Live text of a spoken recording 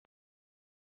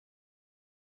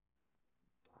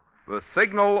The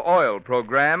Signal Oil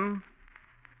program,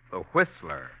 The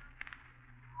Whistler.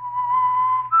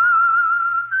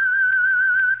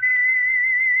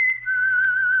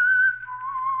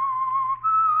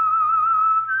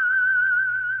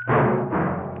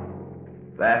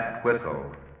 That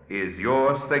whistle is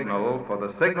your signal for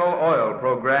the Signal Oil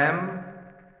program,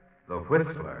 The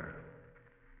Whistler.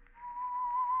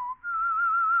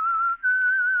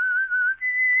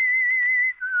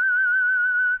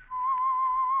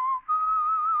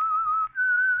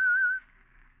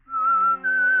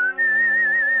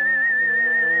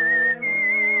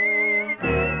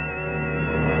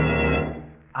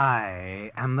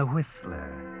 I am the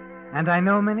Whistler, and I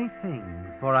know many things,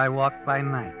 for I walk by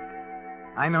night.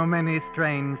 I know many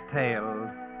strange tales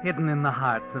hidden in the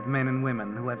hearts of men and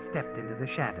women who have stepped into the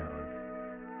shadows.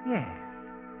 Yes,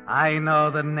 I know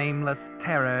the nameless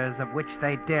terrors of which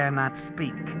they dare not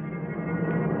speak.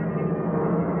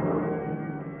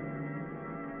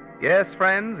 Yes,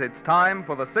 friends, it's time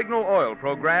for the Signal Oil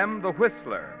program, The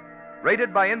Whistler,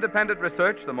 rated by independent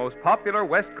research the most popular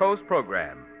West Coast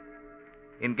program.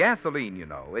 In gasoline, you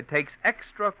know, it takes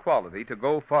extra quality to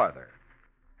go farther.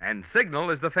 And Signal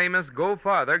is the famous Go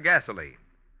Farther gasoline.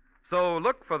 So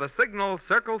look for the Signal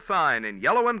circle sign in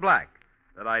yellow and black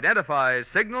that identifies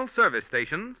Signal service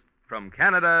stations from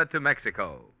Canada to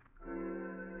Mexico.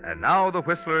 And now the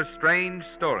Whistler's strange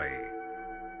story.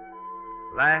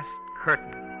 Last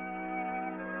Curtain.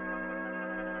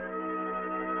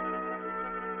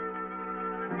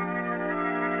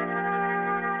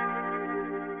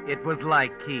 It was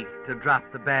like Keith to drop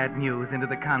the bad news into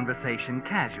the conversation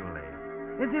casually,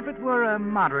 as if it were a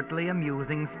moderately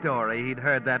amusing story he'd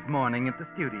heard that morning at the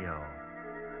studio.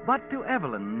 But to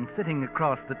Evelyn, sitting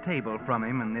across the table from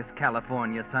him in this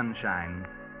California sunshine,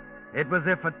 it was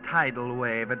as if a tidal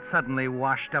wave had suddenly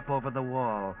washed up over the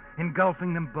wall,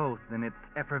 engulfing them both in its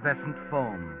effervescent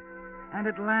foam, and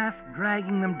at last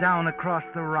dragging them down across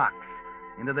the rocks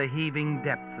into the heaving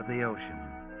depths of the ocean.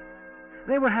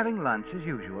 They were having lunch, as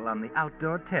usual, on the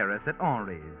outdoor terrace at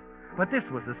Henri's, but this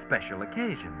was a special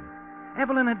occasion.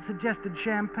 Evelyn had suggested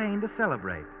champagne to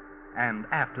celebrate, and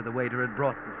after the waiter had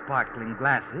brought the sparkling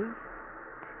glasses...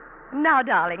 Now,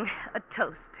 darling, a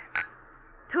toast.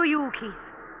 To you, Keith,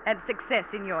 and success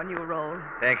in your new role.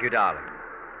 Thank you, darling.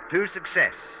 To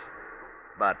success,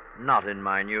 but not in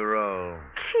my new role.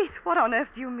 Keith, what on earth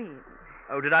do you mean?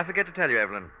 Oh, did I forget to tell you,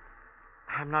 Evelyn?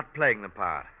 I'm not playing the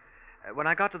part. When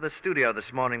I got to the studio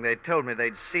this morning, they told me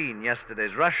they'd seen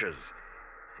yesterday's rushes.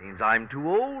 Seems I'm too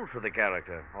old for the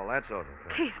character, all that sort of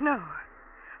thing. Keith, no.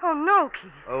 Oh, no,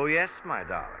 Keith. Oh, yes, my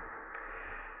darling.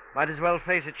 Might as well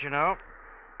face it, you know.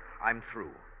 I'm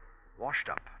through. Washed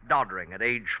up, doddering at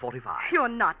age 45. You're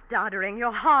not doddering.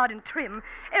 You're hard and trim.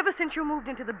 Ever since you moved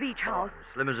into the beach house. Oh,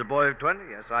 slim as a boy of 20,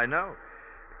 yes, I know.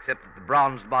 Except that the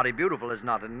bronzed body beautiful is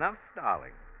not enough,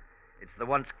 darling. It's the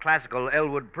once classical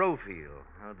Elwood profile.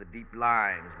 Oh, the deep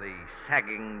lines, the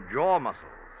sagging jaw muscles.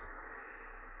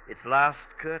 It's last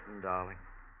curtain, darling.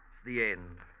 It's the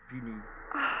end. Fini.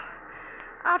 Oh,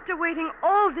 after waiting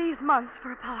all these months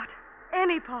for a part.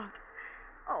 Any part.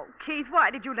 Oh, Keith,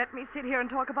 why did you let me sit here and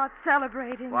talk about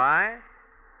celebrating? Why?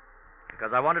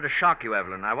 Because I wanted to shock you,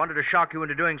 Evelyn. I wanted to shock you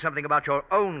into doing something about your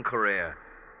own career.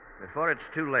 Before it's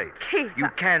too late. Keith, You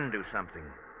can do something.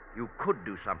 You could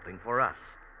do something for us.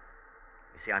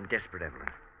 You see, I'm desperate, Evelyn.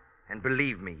 And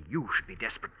believe me, you should be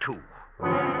desperate, too.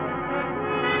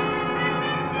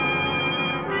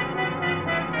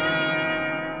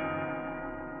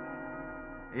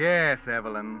 Yes,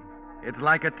 Evelyn. It's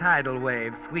like a tidal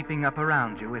wave sweeping up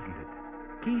around you, isn't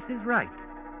it? Keith is right.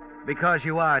 Because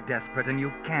you are desperate and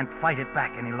you can't fight it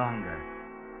back any longer.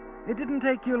 It didn't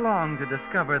take you long to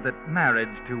discover that marriage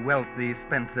to wealthy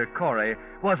Spencer Corey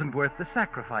wasn't worth the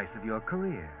sacrifice of your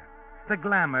career. The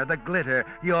glamour, the glitter,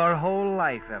 your whole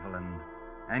life, Evelyn.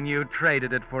 And you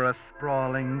traded it for a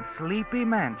sprawling, sleepy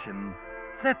mansion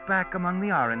set back among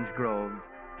the orange groves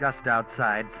just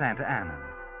outside Santa Ana.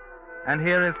 And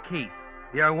here is Keith,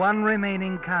 your one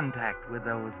remaining contact with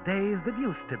those days that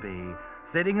used to be,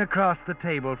 sitting across the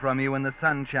table from you in the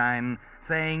sunshine,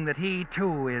 saying that he,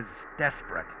 too, is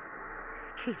desperate.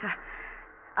 Keith,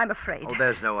 I'm afraid. Oh,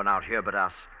 there's no one out here but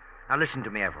us. Now, listen to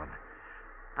me, Evelyn.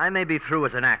 I may be through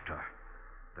as an actor,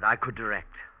 but I could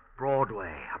direct.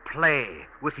 Broadway, a play,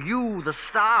 with you, the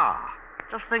star.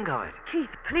 Just think of it. Keith,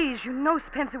 please, you know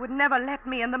Spencer would never let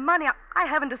me, and the money, I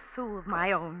haven't a sou of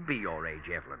my own. Be your age,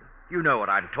 Evelyn. You know what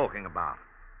I'm talking about.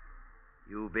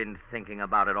 You've been thinking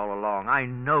about it all along. I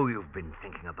know you've been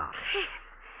thinking about it.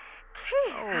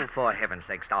 Keith. Oh, for heaven's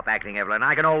sake, stop acting, Evelyn.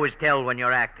 I can always tell when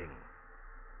you're acting.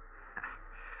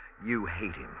 You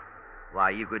hate him. Why,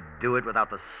 you could do it without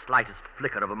the slightest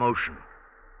flicker of emotion.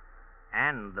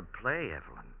 And the play,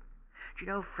 Evelyn. Do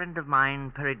you know, a friend of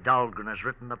mine, Perry Dahlgren, has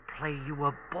written the play you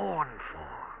were born for.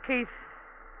 Keith,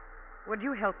 would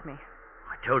you help me?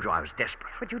 I told you I was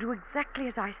desperate. Would you do exactly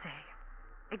as I say?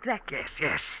 Exactly.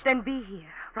 Yes. Then be here,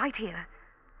 right here,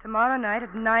 tomorrow night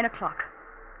at 9 o'clock.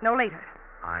 No later.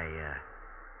 I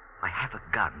have a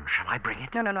gun. Shall I bring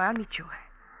it? No, I'll meet you.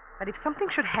 But if something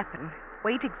should happen,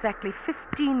 wait exactly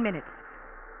 15 minutes.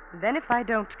 Then if I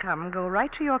don't come, go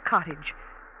right to your cottage.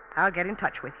 I'll get in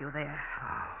touch with you there.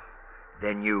 Oh,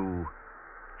 then you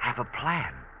have a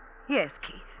plan? Yes,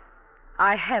 Keith.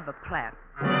 I have a plan.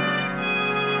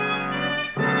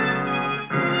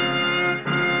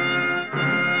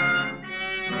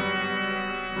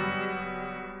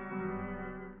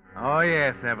 Oh,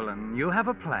 yes, Evelyn, you have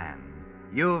a plan.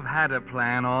 You've had a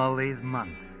plan all these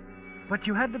months. But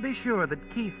you had to be sure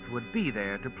that Keith would be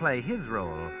there to play his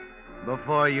role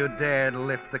before you dared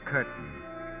lift the curtain.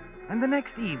 And the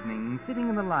next evening, sitting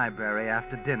in the library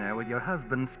after dinner with your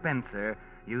husband, Spencer,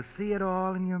 you see it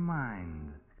all in your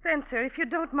mind. Spencer, if you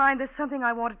don't mind, there's something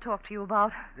I want to talk to you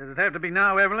about. Does it have to be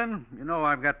now, Evelyn? You know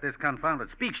I've got this confounded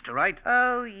speech to write.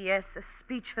 Oh, yes, a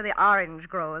speech for the Orange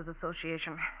Growers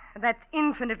Association. That's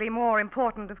infinitely more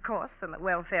important, of course, than the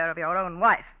welfare of your own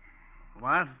wife.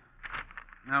 What?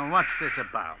 Now, what's this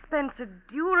about? Spencer,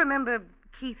 do you remember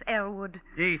Keith Elwood?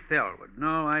 Keith Elwood.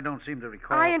 No, I don't seem to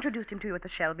recall. I introduced him to you at the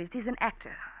Shelbys. He's an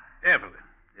actor. Evelyn,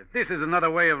 if this is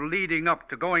another way of leading up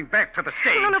to going back to the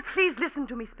stage... No, please listen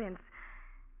to me, Spence.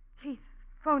 Keith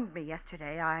phoned me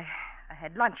yesterday. I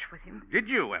had lunch with him. Did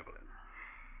you, Evelyn?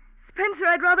 Spencer,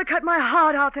 I'd rather cut my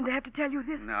heart out than to have to tell you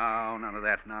this. No, none of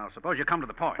that now. Suppose you come to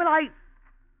the point. Well,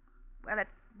 at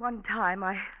one time,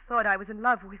 I thought I was in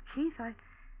love with Keith. I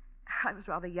was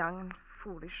rather young and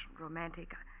foolish and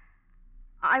romantic.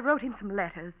 I wrote him some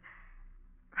letters.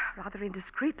 Rather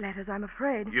indiscreet letters, I'm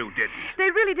afraid. You didn't.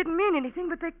 They really didn't mean anything,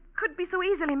 but they could be so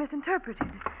easily misinterpreted.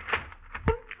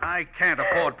 I can't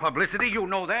afford publicity. You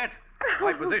know that.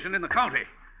 My position in the county.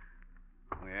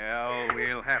 Well,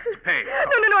 we'll have to pay.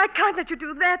 No, I can't let you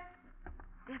do that.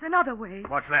 There's another way.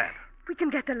 What's that? We can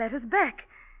get the letters back.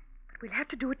 But we'll have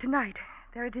to do it tonight.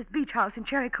 They're at his beach house in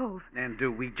Cherry Cove. And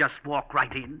do we just walk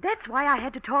right in? That's why I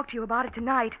had to talk to you about it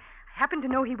tonight. I happen to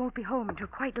know he won't be home until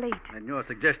quite late. And you're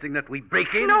suggesting that we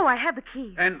break in? No, I have the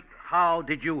keys. And how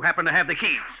did you happen to have the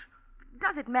keys?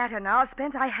 Does it matter now,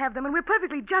 Spence? I have them, and we're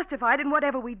perfectly justified in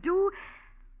whatever we do.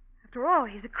 After all,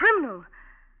 he's a criminal.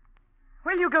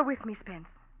 Will you go with me, Spence?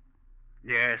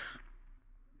 Yes.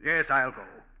 Yes, I'll go.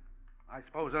 I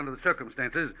suppose under the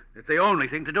circumstances, it's the only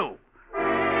thing to do.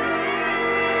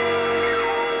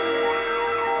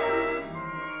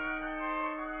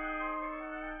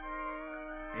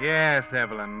 Yes,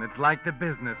 Evelyn, it's like the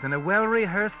business in a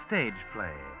well-rehearsed stage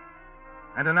play.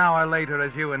 And an hour later,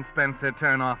 as you and Spencer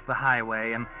turn off the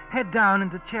highway and head down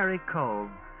into Cherry Cove,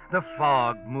 the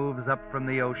fog moves up from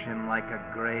the ocean like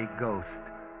a gray ghost,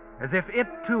 as if it,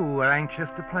 too, were anxious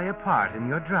to play a part in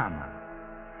your drama.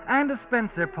 And as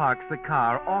Spencer parks the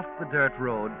car off the dirt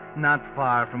road not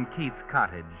far from Keith's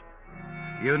cottage,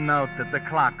 you note that the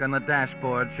clock on the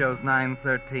dashboard shows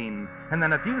 9:13, and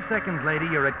then a few seconds later,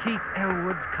 you're at Keith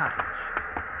Elwood's cottage.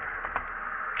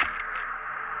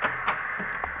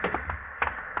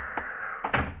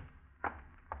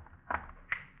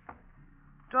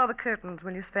 Draw the curtains,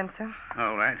 will you, Spencer?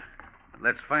 All right.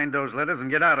 Let's find those letters and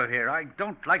get out of here. I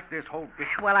don't like this whole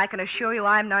business. Well, I can assure you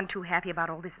I'm none too happy about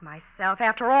all this myself.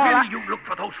 After all, Will you look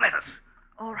for those letters?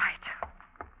 All right.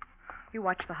 You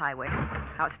watch the highway.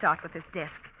 I'll start with this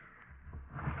desk.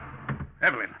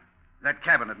 Evelyn, that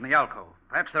cabinet in the alcove.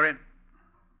 Perhaps they're in...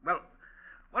 Well,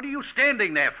 what are you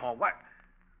standing there for? What?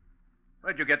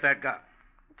 Where'd you get that gun?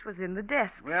 It was in the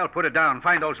desk. Well, put it down.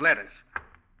 Find those letters.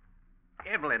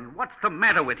 Evelyn, what's the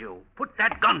matter with you? Put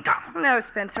that gun down. No,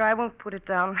 Spencer, I won't put it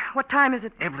down. What time is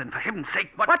it? Evelyn, for heaven's sake,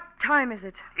 What time is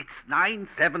it? It's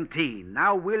 9:17.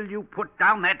 Now, will you put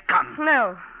down that gun?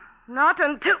 No, not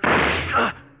until...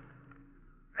 Evelyn.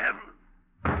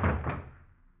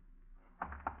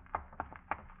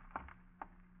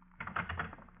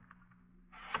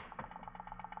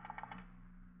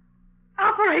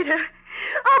 Operator!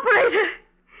 Operator!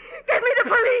 Get me the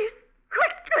police!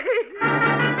 Quickly!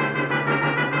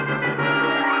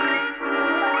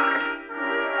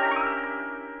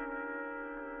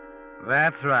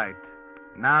 That's right.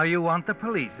 Now you want the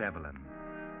police, Evelyn.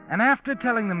 And after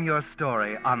telling them your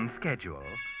story on schedule,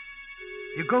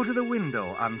 you go to the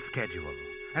window on schedule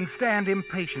and stand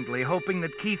impatiently, hoping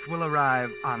that Keith will arrive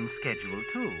on schedule,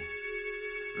 too.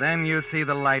 Then you see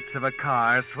the lights of a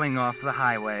car swing off the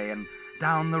highway and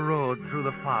down the road through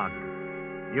the fog.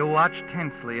 You watch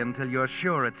tensely until you're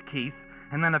sure it's Keith,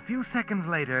 and then a few seconds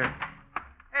later...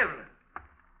 Evelyn,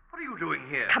 what are you doing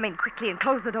here? Come in quickly and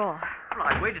close the door. Well,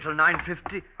 I waited till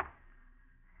 9:50.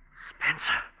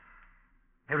 Spencer.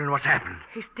 Evelyn, what's happened?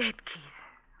 He's dead, Keith.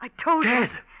 I told you.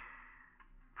 Dead?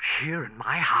 Here in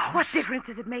my house? What difference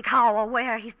does it make how or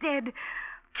where? He's dead.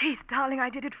 Keith, darling, I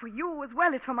did it for you as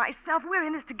well as for myself. We're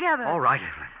in this together. All right,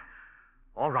 Evelyn.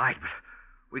 All right, but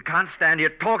we can't stand here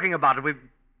talking about it. We've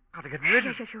got to get rid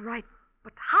of... Yes, you're right.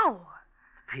 But how?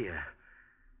 Pier.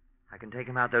 I can take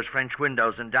him out those French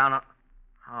windows and down on...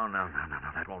 Oh, no.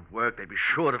 That won't work. They'd be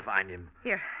sure to find him.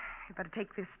 Here, you better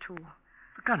take this, too.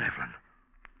 The gun, Evelyn.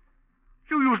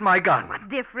 You used my gun. What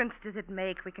difference does it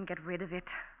make? We can get rid of it.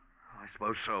 I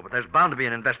suppose so, but there's bound to be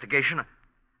an investigation.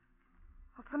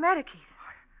 What's the matter, Keith?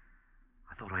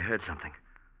 I thought I heard something.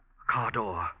 A car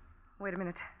door. Wait a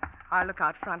minute. I'll look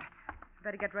out front.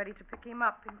 Better get ready to pick him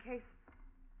up in case...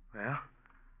 Well,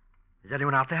 is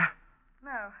anyone out there?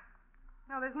 No,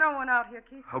 there's no one out here,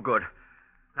 Keith. Oh, good.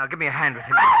 Now give me a hand with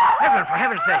him. Evelyn, for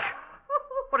heaven's sake.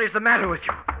 What is the matter with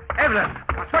you? Evelyn,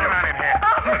 what's going on in here?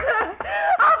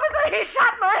 Officer, he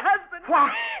shot my husband.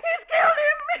 What? He's killed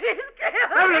him. He's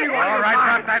killed him. Evelyn, you All right,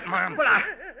 drop that, Mom. Well,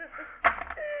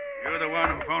 You're the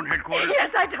one who phoned headquarters?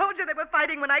 Yes, I told you they were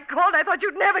fighting when I called. I thought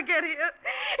you'd never get here.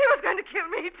 He was going to kill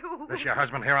me, too. This your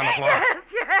husband here on the floor?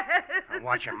 Yes. Now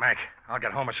watch him, Mac. I'll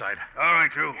get homicide. All right,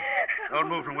 you. Don't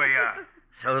move from where you are.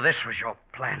 So this was your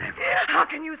plan, Evelyn. How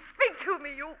can you speak to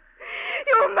me, you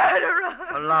murderer?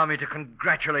 Allow me to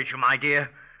congratulate you, my dear.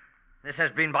 This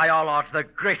has been, by all odds, the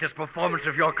greatest performance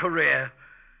of your career.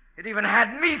 It even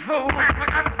had me fooled.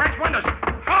 Look out the French windows.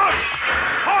 Hold!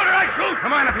 Hold or I shoot!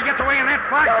 Come on, if he gets away in that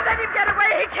fog. Don't let him get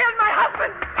away. He killed my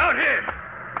husband. Out here.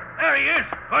 There he is.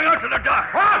 Going out to the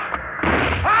dock. What?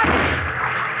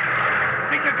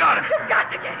 Think you got him. You've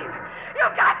got to get him.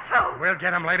 You've got to. We'll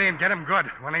get him, lady, and get him good.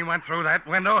 When he went through that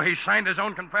window, he signed his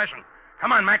own confession.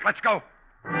 Come on, Mac, let's go.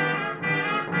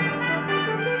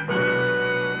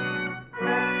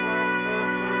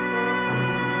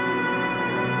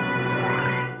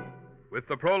 With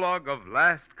the prologue of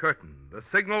Last Curtain, the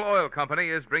Signal Oil Company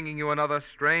is bringing you another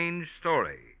strange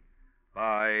story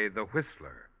by The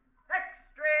Whistler.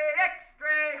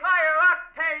 Extra, higher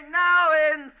octane now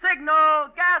in Signal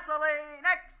gasoline.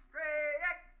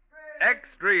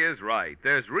 Extra is right.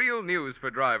 There's real news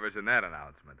for drivers in that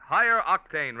announcement. Higher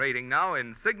octane rating now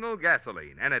in Signal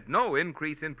gasoline, and at no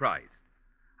increase in price.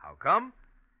 How come?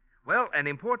 Well, an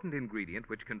important ingredient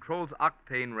which controls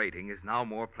octane rating is now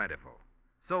more plentiful.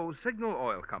 So Signal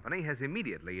Oil Company has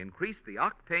immediately increased the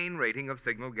octane rating of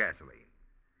Signal gasoline.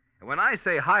 And when I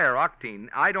say higher octane,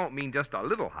 I don't mean just a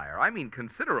little higher. I mean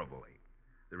considerably.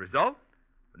 The result?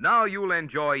 Now you'll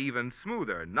enjoy even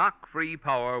smoother, knock-free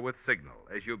power with Signal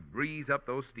as you breeze up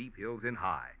those steep hills in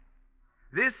high.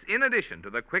 This in addition to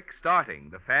the quick starting,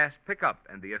 the fast pickup,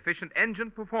 and the efficient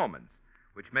engine performance,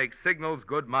 which makes Signal's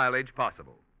good mileage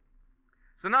possible.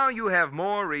 So now you have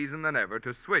more reason than ever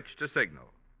to switch to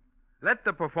Signal. Let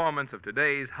the performance of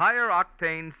today's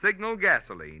higher-octane Signal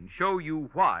gasoline show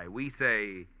you why we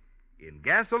say, in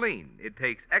gasoline, it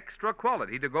takes extra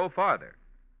quality to go farther.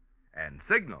 And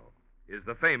Signal is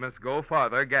the famous Go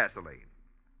Farther gasoline.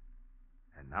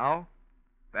 And now,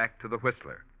 back to the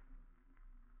Whistler.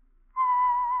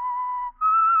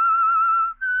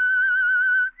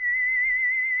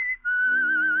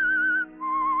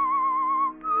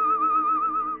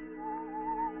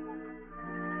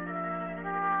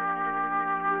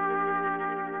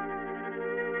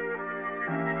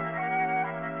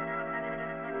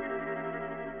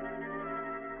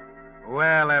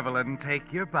 Well, Evelyn,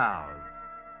 take your bows.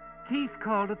 Keith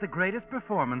called it the greatest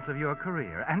performance of your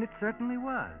career, and it certainly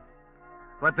was.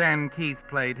 But then Keith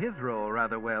played his role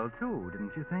rather well, too,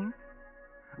 didn't you think?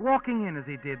 Walking in as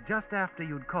he did just after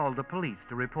you'd called the police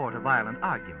to report a violent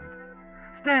argument.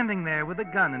 Standing there with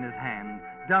a gun in his hand,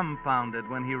 dumbfounded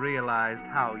when he realized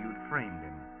how you'd framed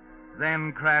him.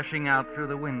 Then crashing out through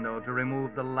the window to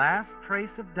remove the last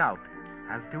trace of doubt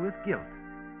as to his guilt.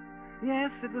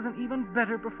 Yes, it was an even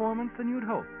better performance than you'd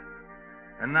hoped.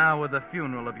 And now with the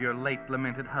funeral of your late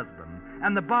lamented husband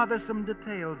and the bothersome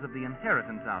details of the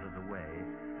inheritance out of the way,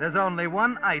 there's only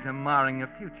one item marring a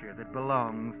future that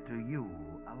belongs to you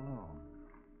alone.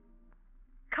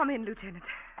 Come in, Lieutenant.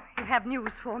 You have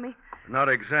news for me. Not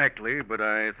exactly, but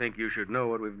I think you should know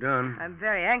what we've done. I'm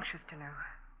very anxious to know.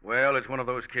 Well, it's one of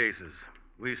those cases.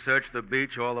 We searched the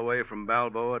beach all the way from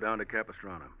Balboa down to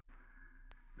Capistrano.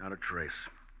 Not a trace.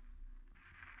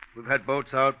 We've had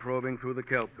boats out probing through the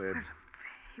kelp beds.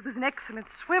 He was an excellent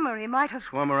swimmer. He might have...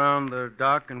 Swum around the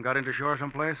dock and got into shore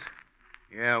someplace?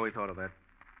 Yeah, we thought of that.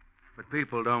 But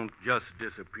people don't just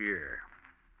disappear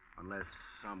unless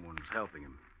someone's helping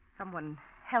him. Someone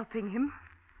helping him?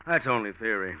 That's only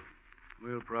theory.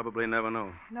 We'll probably never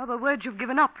know. In other words, you've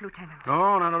given up, Lieutenant.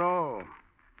 No, not at all.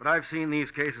 But I've seen these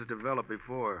cases develop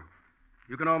before.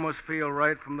 You can almost feel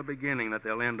right from the beginning that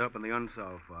they'll end up in the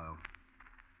unsolved file.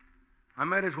 I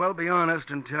might as well be honest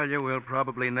and tell you we'll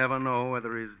probably never know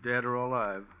whether he's dead or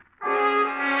alive.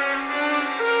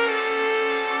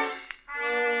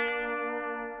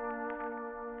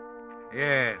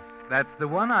 Yes, that's the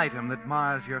one item that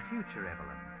mars your future,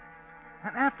 Evelyn.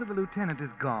 And after the lieutenant is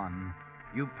gone,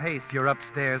 you pace your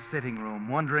upstairs sitting room,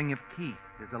 wondering if Keith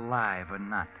is alive or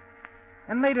not.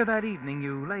 And later that evening,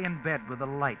 you lay in bed with the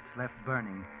lights left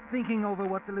burning, thinking over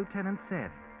what the lieutenant said.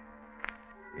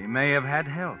 He may have had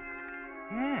help.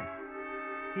 Yes,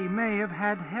 he may have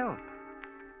had help.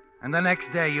 And the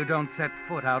next day, you don't set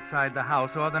foot outside the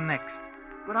house, or the next.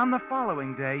 But on the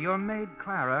following day, your maid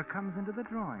Clara comes into the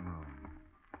drawing room.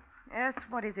 Yes,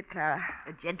 what is it, Clara?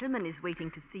 A gentleman is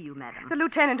waiting to see you, madam. The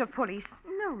lieutenant of police.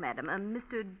 No, madam,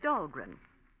 Mr. Dahlgren.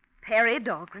 Perry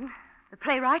Dahlgren, the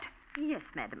playwright? Yes,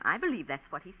 madam, I believe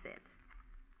that's what he said.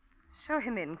 Show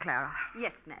him in, Clara.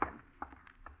 Yes, madam.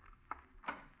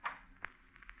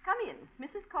 Come in.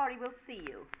 Mrs. Corey will see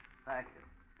you. Thank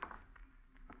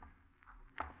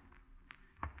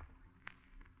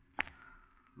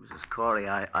you. Mrs. Corey,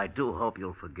 I do hope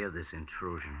you'll forgive this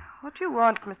intrusion. What do you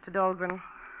want, Mr. Dahlgren?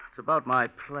 It's about my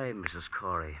play, Mrs.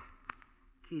 Corey.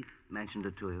 Keith mentioned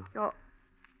it to you.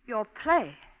 Your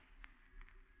play?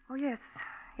 Oh, yes.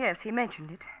 Yes, he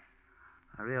mentioned it.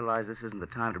 I realize this isn't the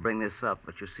time to bring this up,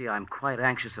 but you see, I'm quite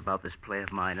anxious about this play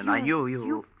of mine, and I knew you...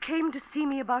 You came to see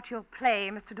me about your play,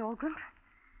 Mr. Dahlgren?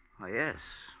 Oh, yes.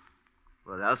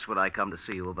 What else would I come to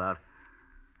see you about?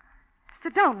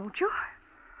 Sit down, won't you?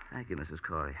 Thank you, Mrs.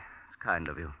 Corey. It's kind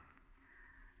of you.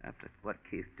 After what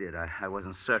Keith did, I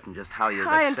wasn't certain just how you'd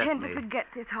I accept intend me. to forget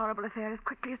this horrible affair as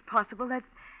quickly as possible.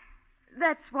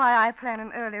 That's why I plan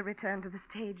an early return to the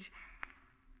stage.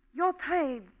 Your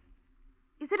play,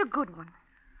 is it a good one?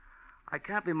 I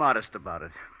can't be modest about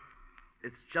it.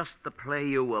 It's just the play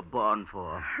you were born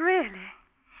for. Really?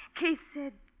 Keith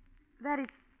said that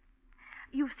it's...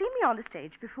 You've seen me on the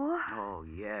stage before? Oh,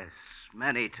 yes,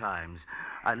 many times.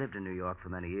 I lived in New York for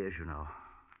many years, you know.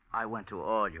 I went to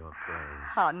all your plays.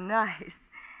 How nice.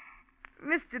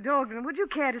 Mr. Dahlgren, would you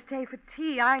care to stay for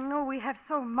tea? I know we have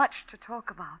so much to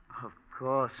talk about. Of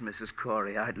course, Mrs.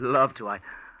 Corey. I'd love to. I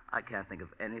can't think of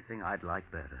anything I'd like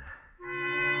better.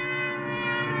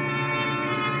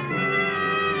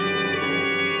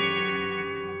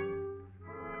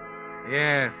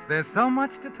 Yes, there's so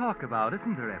much to talk about,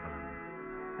 isn't there, Evelyn?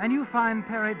 And you find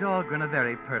Perry Dahlgren a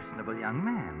very personable young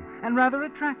man, and rather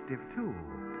attractive, too.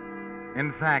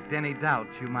 In fact, any doubts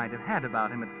you might have had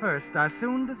about him at first are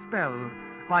soon dispelled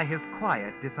by his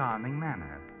quiet, disarming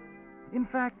manner. In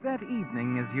fact, that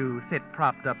evening, as you sit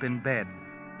propped up in bed,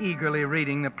 eagerly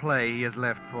reading the play he has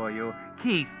left for you,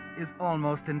 Keith is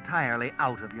almost entirely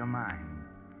out of your mind.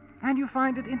 And you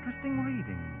find it interesting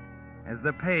reading, as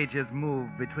the pages move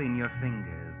between your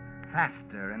fingers,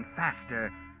 faster and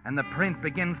faster, and the print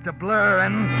begins to blur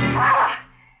and...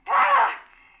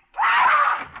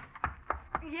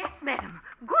 Yes, madam.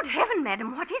 Good heaven,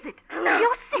 madam, what is it? No.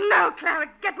 You're sick. No, Clara,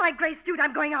 get my gray suit.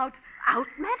 I'm going out. Out,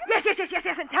 madam? Yes,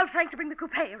 and tell Frank to bring the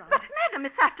coupe around. But, madam,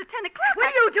 it's after 10 o'clock. Will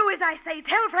you do as I say?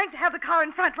 Tell Frank to have the car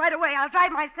in front right away. I'll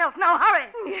drive myself. Now, hurry.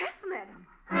 Yes, madam.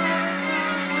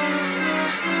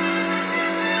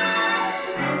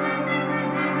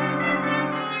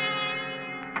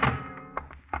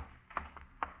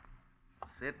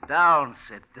 Sit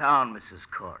down, Mrs.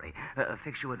 Corey.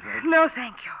 Fix you a drink. No,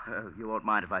 thank you. You won't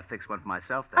mind if I fix one for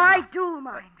myself, then? I do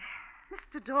mind.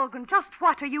 Mr. Dahlgren, just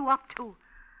what are you up to?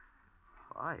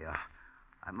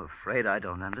 I'm afraid I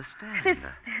don't understand.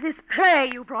 This play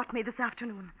you brought me this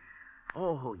afternoon.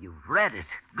 Oh, you've read it.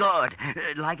 Good.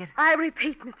 Like it? I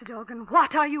repeat, Mr. Dahlgren,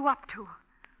 what are you up to?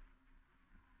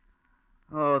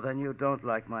 Oh, then you don't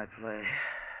like my play.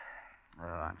 Oh,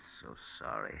 I'm so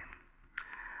sorry.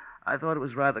 I thought it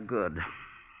was rather good.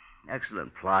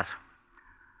 Excellent plot.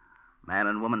 Man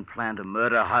and woman plan to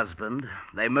murder husband.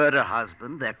 They murder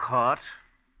husband. They're caught.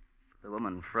 The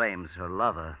woman frames her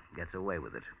lover, gets away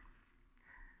with it.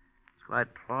 It's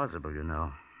quite plausible, you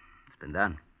know. It's been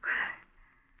done.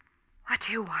 What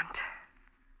do you want?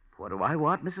 What do I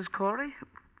want, Mrs. Corey?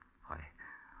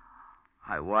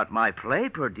 I want my play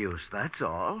produced, that's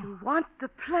all. You want the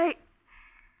play?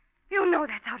 You know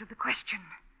that's out of the question.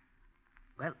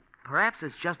 Well, perhaps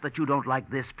it's just that you don't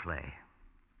like this play.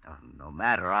 Oh, no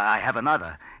matter, I have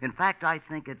another. In fact, I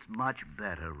think it's much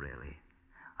better, really.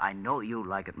 I know you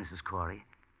like it, Mrs. Corey,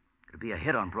 It'd be a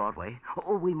hit on Broadway.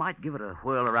 Oh, we might give it a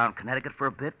whirl around Connecticut for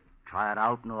a bit, try it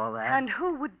out and all that. And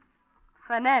who would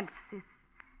finance this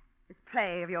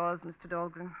play of yours, Mr.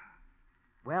 Dahlgren?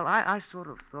 Well, I sort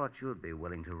of thought you'd be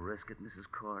willing to risk it, Mrs.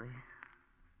 Corey.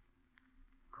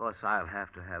 Of course, I'll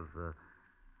have to have,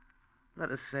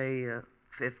 let us say,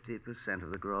 50%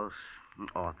 of the gross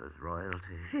author's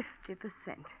royalty.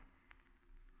 50%.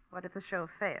 What if the show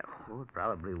fails? Oh, it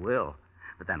probably will.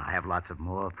 But then I have lots of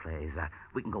more plays.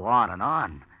 We can go on and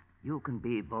on. You can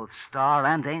be both star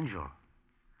and angel.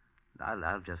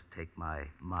 I'll just take my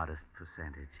modest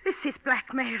percentage. This is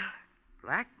blackmail.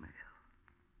 Blackmail?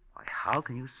 Why, how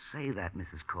can you say that,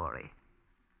 Mrs. Corey?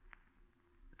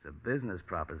 It's a business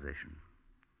proposition.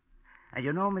 And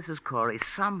you know, Mrs. Corey,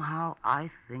 somehow I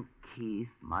think Keith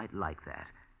might like that,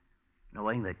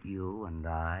 knowing that you and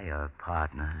I are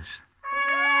partners.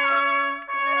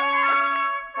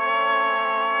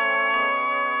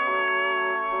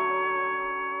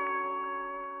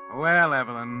 Well,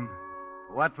 Evelyn,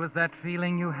 what was that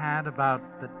feeling you had about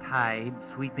the tide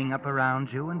sweeping up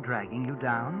around you and dragging you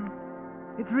down?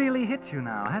 It's really hit you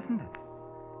now, hasn't it?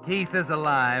 Keith is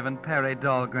alive, and Perry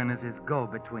Dahlgren is his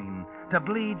go-between to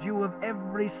bleed you of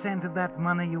every cent of that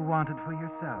money you wanted for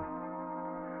yourself.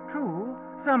 True,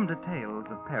 some details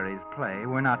of Perry's play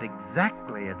were not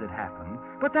exactly as it happened,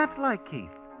 but that's like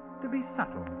Keith, to be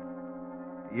subtle.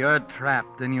 You're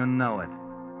trapped, and you know it.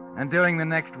 And during the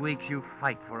next weeks, you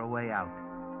fight for a way out.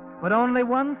 But only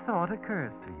one thought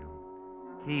occurs to you.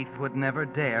 Keith would never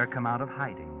dare come out of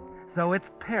hiding. So it's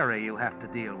Perry you have to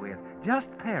deal with, just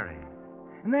Perry.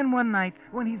 And then one night,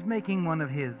 when he's making one of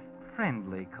his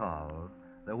friendly calls,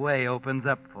 the way opens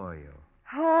up for you.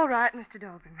 All right, Mr.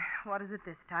 Dahlgren. What is it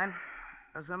this time?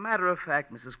 As a matter of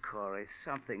fact, Mrs. Corey,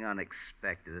 something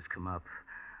unexpected has come up.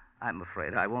 I'm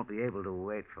afraid I won't be able to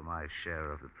wait for my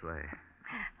share of the play.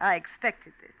 I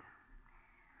expected this.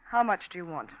 How much do you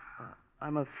want?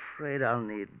 I'm afraid I'll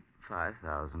need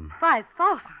 $5,000.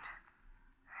 5,000?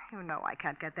 You know I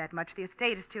can't get that much. The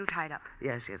estate is still tied up.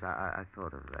 Yes, I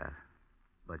thought of that.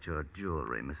 But your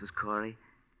jewelry, Mrs. Corey.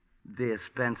 Dear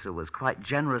Spencer was quite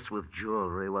generous with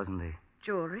jewelry, wasn't he?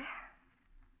 Jewelry?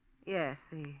 Yes,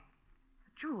 the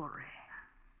jewelry.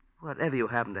 Whatever you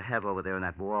happen to have over there in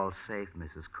that wall safe,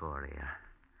 Mrs. Corey,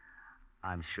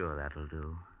 I'm sure that'll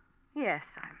do. Yes,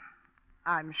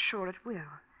 I'm sure it will.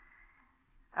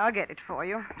 I'll get it for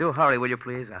you. Do hurry, will you,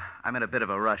 please? I'm in a bit of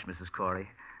a rush, Mrs. Corey.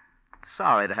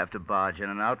 Sorry to have to barge in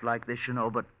and out like this, you know,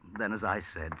 but then, as I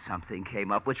said, something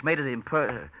came up which made it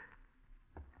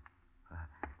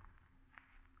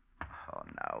Oh,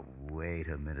 now, wait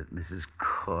a minute, Mrs.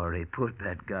 Corey. Put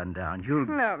that gun down.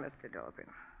 No, Mr. Dahlgren.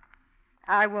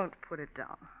 I won't put it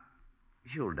down.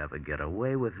 You'll never get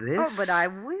away with this. Oh, but I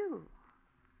will.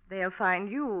 They'll find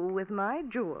you with my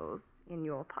jewels in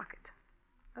your pocket.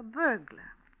 A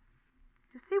burglar.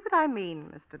 You see what I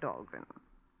mean, Mr. Dahlgren?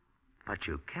 But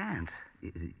you can't.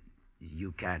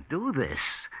 You can't do this.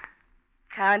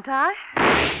 Can't I?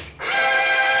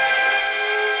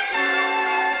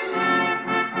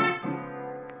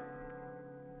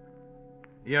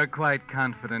 You're quite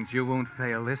confident you won't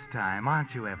fail this time,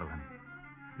 aren't you, Evelyn?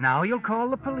 Now you'll call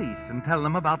the police and tell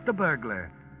them about the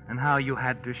burglar and how you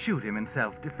had to shoot him in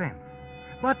self-defense.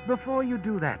 But before you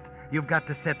do that, you've got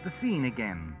to set the scene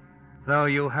again. So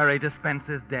you hurry to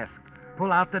Spencer's desk,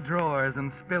 pull out the drawers,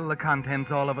 and spill the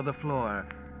contents all over the floor.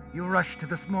 You rush to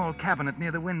the small cabinet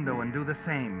near the window and do the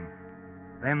same.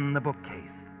 Then the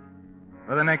bookcase.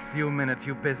 For the next few minutes,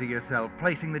 you busy yourself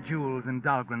placing the jewels in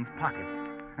Dahlgren's pockets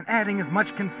and adding as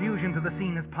much confusion to the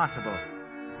scene as possible.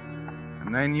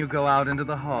 And then you go out into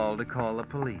the hall to call the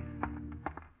police.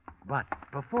 But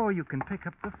before you can pick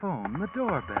up the phone, the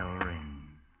doorbell rings.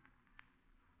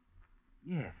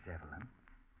 Yes, Evelyn.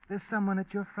 There's someone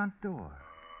at your front door.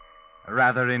 A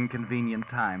rather inconvenient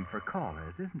time for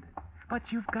callers, isn't it? But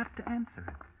you've got to answer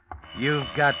it. You've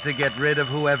got to get rid of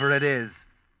whoever it is.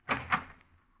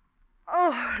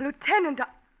 Oh, Lieutenant,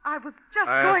 I was just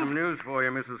I going... have some news for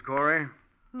you, Mrs. Corey.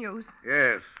 News?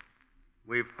 Yes.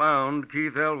 We've found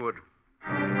Keith Elwood.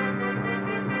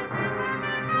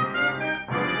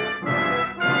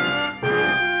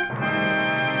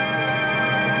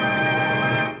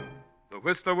 The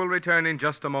Whistler will return in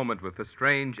just a moment with the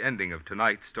strange ending of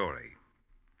tonight's story.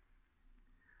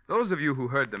 Those of you who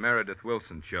heard the Meredith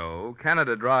Wilson show,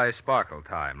 Canada Dry Sparkle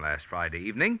Time, last Friday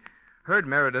evening, heard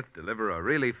Meredith deliver a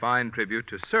really fine tribute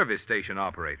to service station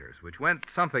operators, which went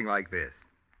something like this.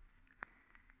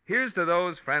 Here's to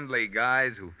those friendly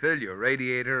guys who fill your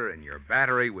radiator and your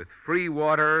battery with free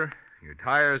water, your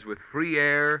tires with free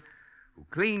air, who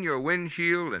who clean your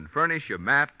windshield and furnish your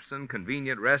maps and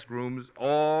convenient restrooms,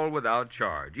 all without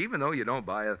charge, even though you don't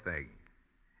buy a thing.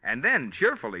 And then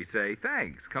cheerfully say,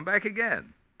 thanks, come back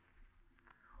again.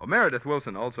 Well, Meredith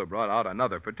Wilson also brought out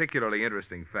another particularly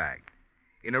interesting fact.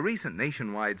 In a recent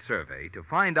nationwide survey to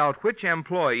find out which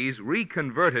employees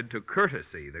reconverted to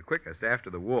courtesy the quickest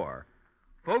after the war,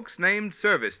 folks named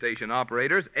service station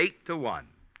operators 8-1.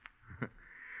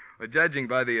 Well, judging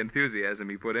by the enthusiasm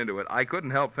he put into it, I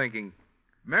couldn't help thinking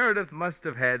Meredith must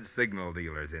have had signal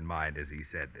dealers in mind as he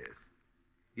said this.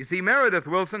 You see, Meredith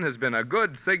Wilson has been a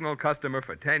good Signal customer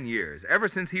for 10 years, ever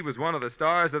since he was one of the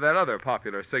stars of that other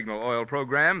popular Signal oil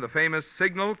program, the famous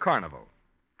Signal Carnival.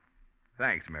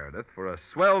 Thanks, Meredith, for a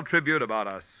swell tribute about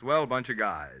a swell bunch of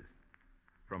guys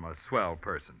from a swell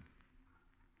person.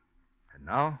 And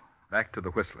now, back to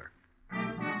the Whistler.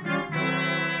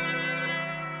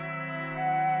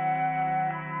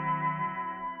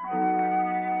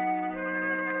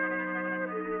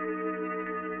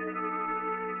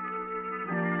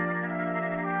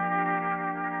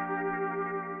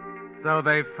 So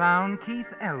they found Keith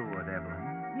Elwood,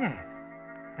 Evelyn. Yes.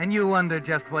 And you wonder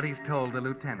just what he's told the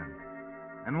lieutenant.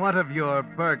 And what of your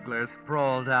burglar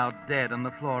sprawled out dead on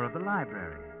the floor of the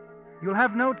library? You'll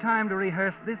have no time to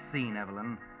rehearse this scene,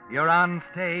 Evelyn. You're on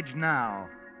stage now.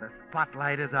 The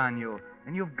spotlight is on you,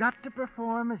 and you've got to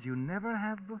perform as you never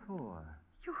have before.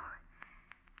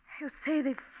 You say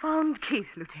they found Keith,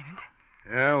 Lieutenant?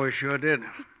 Yeah, we sure did.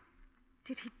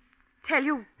 Did he tell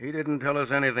you? He didn't tell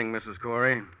us anything, Mrs.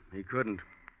 Corey. He couldn't.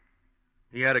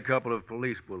 He had a couple of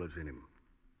police bullets in him.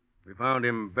 We found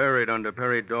him buried under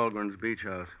Perry Dahlgren's beach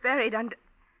house. Buried under...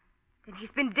 Then he's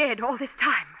been dead all this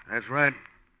time. That's right.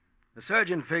 The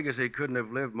sergeant figures he couldn't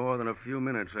have lived more than a few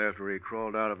minutes after he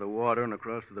crawled out of the water and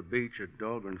across to the beach at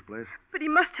Dahlgren's place. But he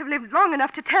must have lived long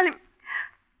enough to tell him...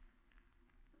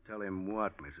 Tell him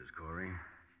what, Mrs. Corey?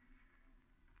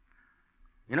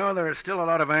 You know, there are still a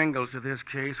lot of angles to this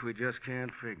case we just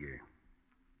can't figure.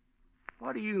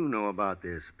 What do you know about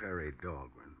this Perry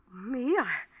Dahlgren? Me?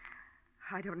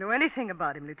 I don't know anything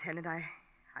about him, Lieutenant. I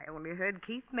only heard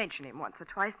Keith mention him once or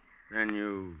twice. Then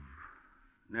you've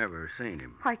never seen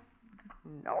him?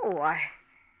 No.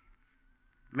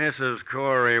 Mrs.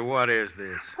 Corey, what is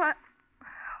this? What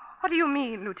do you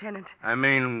mean, Lieutenant? I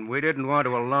mean, we didn't want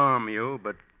to alarm you,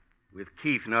 but with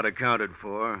Keith not accounted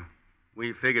for,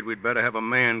 we figured we'd better have a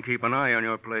man keep an eye on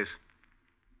your place.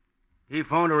 He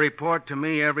phoned a report to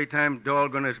me every time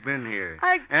Dahlgren has been here.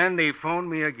 And he phoned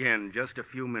me again just a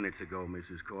few minutes ago,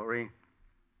 Mrs. Corey.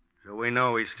 So we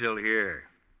know he's still here.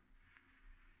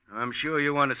 I'm sure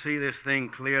you want to see this thing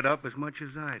cleared up as much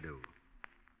as I do.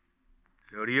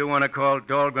 So do you want to call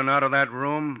Dahlgren out of that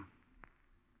room?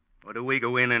 Or do we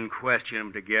go in and question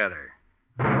him together?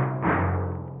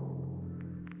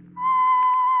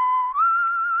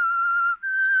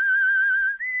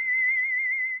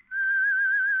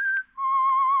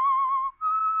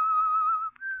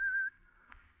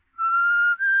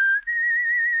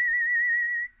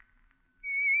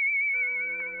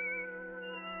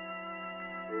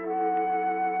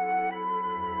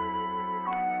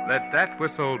 Let that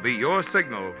whistle be your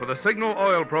signal for the Signal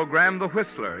Oil program, The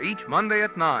Whistler, each Monday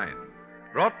at 9.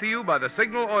 Brought to you by the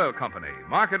Signal Oil Company,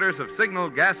 marketers of Signal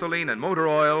gasoline and motor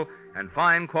oil and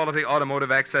fine quality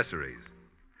automotive accessories.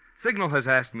 Signal has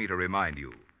asked me to remind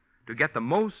you, to get the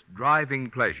most driving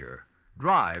pleasure,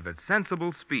 drive at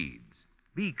sensible speeds,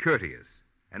 be courteous,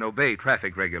 and obey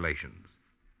traffic regulations.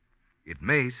 It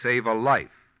may save a life,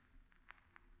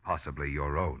 possibly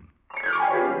your own.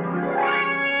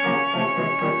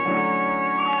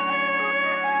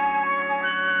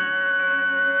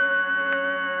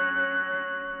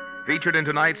 Featured in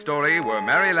tonight's story were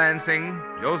Mary Lansing,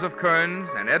 Joseph Kearns,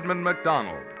 and Edmund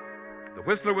McDonald. The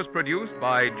Whistler was produced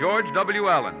by George W.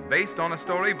 Allen, based on a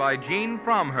story by Gene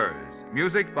Fromhurst,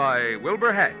 music by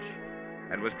Wilbur Hatch,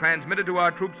 and was transmitted to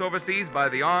our troops overseas by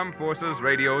the Armed Forces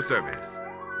Radio Service.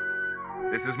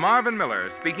 This is Marvin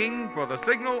Miller speaking for the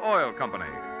Signal Oil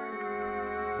Company.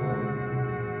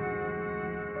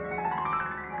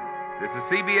 This is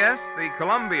CBS, the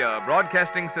Columbia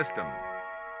Broadcasting System.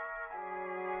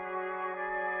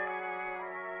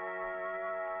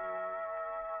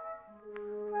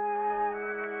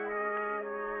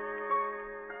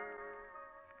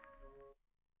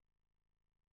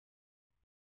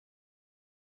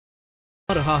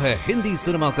 रहा है Hindi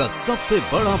cinema का सबसे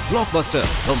बड़ा blockbuster.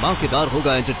 धमाकेदार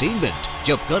होगा entertainment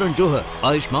जब करण जौहर,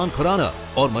 आयुष्मान खुराना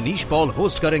और Manish Paul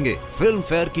host करेंगे फिल्म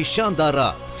फेयर की शानदार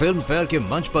रात। फिल्म फेयर के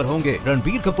मंच पर होंगे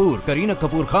रणबीर कपूर, करीना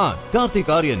कपूर खान, कार्तिक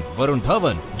आर्यन, वरुण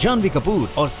धवन, जानवी कपूर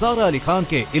और सारा अली खान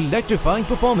के इलेक्ट्रीफाइंग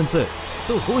परफॉर्मेंसेस।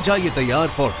 तो हो जाइए तैयार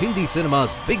for Hindi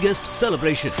cinema's biggest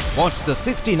celebration. Watch the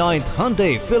 69th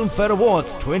Hyundai Film Fair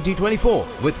Awards 2024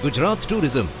 with Gujarat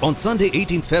Tourism on Sunday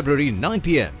 18th February 9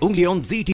 p.m. only on ZT.